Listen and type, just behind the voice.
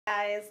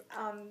Guys,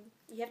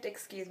 you have to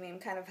excuse me. I'm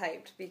kind of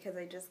hyped because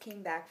I just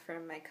came back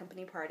from my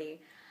company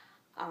party,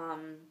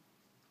 um,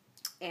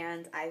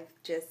 and I've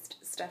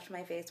just stuffed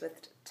my face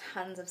with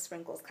tons of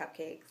sprinkles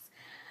cupcakes.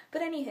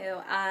 But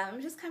anywho,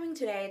 I'm just coming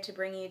today to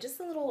bring you just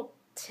a little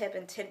tip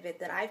and tidbit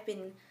that I've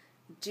been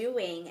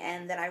doing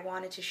and that I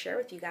wanted to share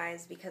with you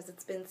guys because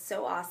it's been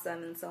so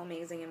awesome and so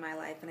amazing in my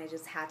life, and I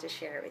just had to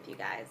share it with you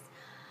guys.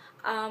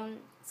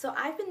 So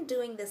I've been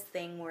doing this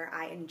thing where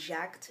I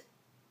inject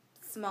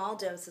small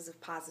doses of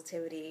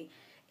positivity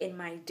in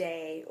my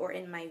day or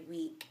in my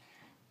week.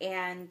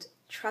 And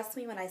trust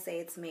me when I say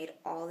it's made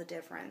all the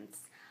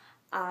difference.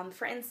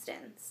 For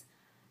instance,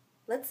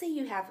 let's say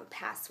you have a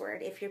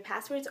password. If your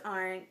passwords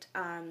aren't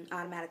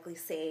automatically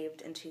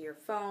saved into your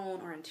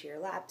phone or into your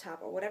laptop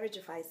or whatever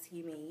device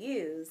you may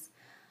use,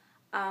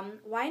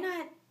 why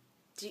not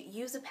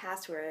use a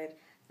password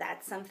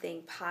that's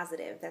something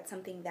positive, that's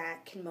something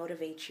that can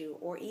motivate you,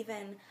 or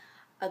even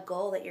a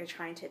goal that you're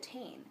trying to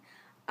attain.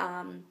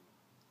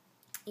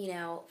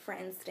 For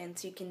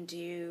instance, you can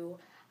do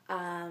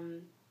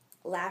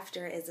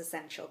laughter is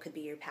essential could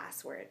be your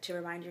password to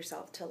remind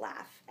yourself to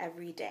laugh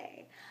every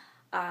day.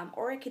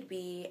 Or it could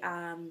be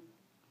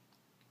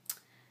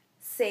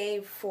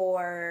save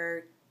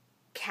for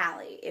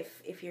Cali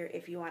if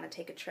you want to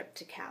take a trip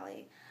to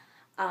Cali.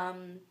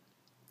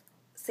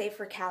 Save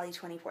for Cali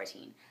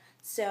 2014.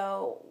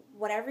 So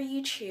whatever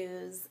you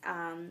choose,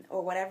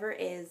 or whatever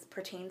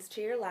pertains to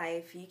your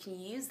life, you can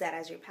use that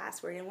as your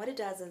password. And what it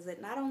does is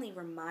it not only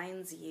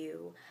reminds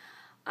you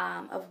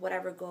of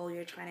whatever goal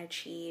you're trying to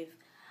achieve,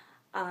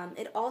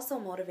 it also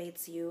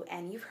motivates you.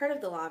 And you've heard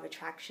of the law of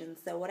attraction.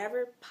 So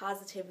whatever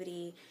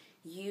positivity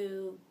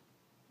you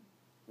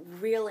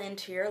reel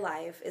into your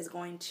life is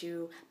going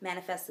to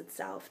manifest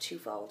itself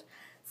twofold.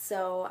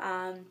 So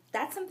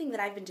that's something that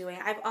I've been doing.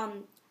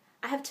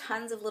 I have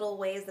tons of little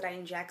ways that I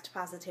inject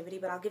positivity,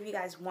 but I'll give you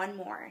guys one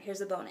more.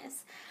 Here's a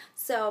bonus.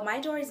 So my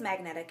door is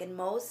magnetic, and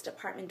most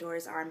apartment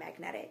doors are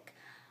magnetic.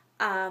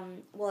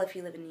 Well, if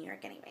you live in New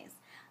York anyways.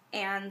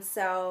 And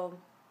so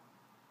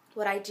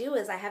what I do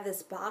is I have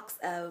this box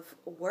of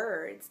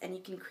words, and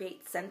you can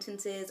create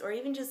sentences or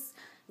even just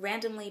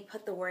randomly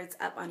put the words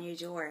up on your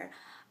door.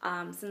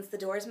 Since the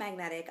door is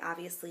magnetic,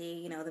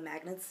 obviously, the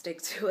magnets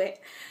stick to it.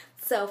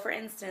 So, for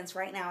instance,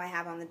 right now I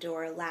have on the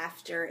door,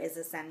 laughter is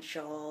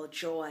essential,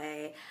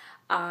 joy.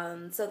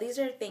 So these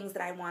are things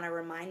that I want to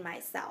remind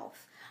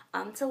myself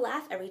to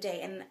laugh every day.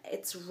 And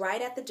it's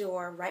right at the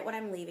door, right when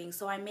I'm leaving.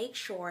 So I make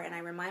sure and I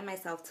remind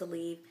myself to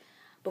leave,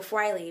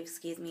 before I leave,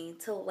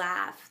 to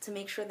laugh, to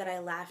make sure that I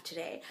laugh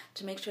today,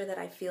 to make sure that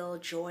I feel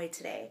joy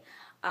today,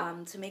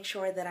 to make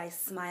sure that I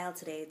smile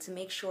today, to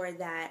make sure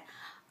that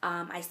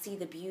I see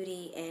the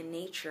beauty in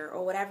nature,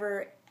 or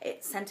whatever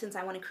sentence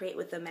I want to create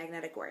with the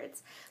magnetic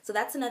words. So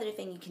that's another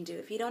thing you can do.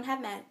 If you don't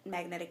have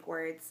magnetic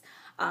words,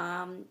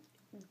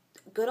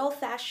 good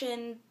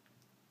old-fashioned,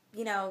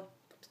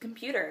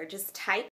 computer, just type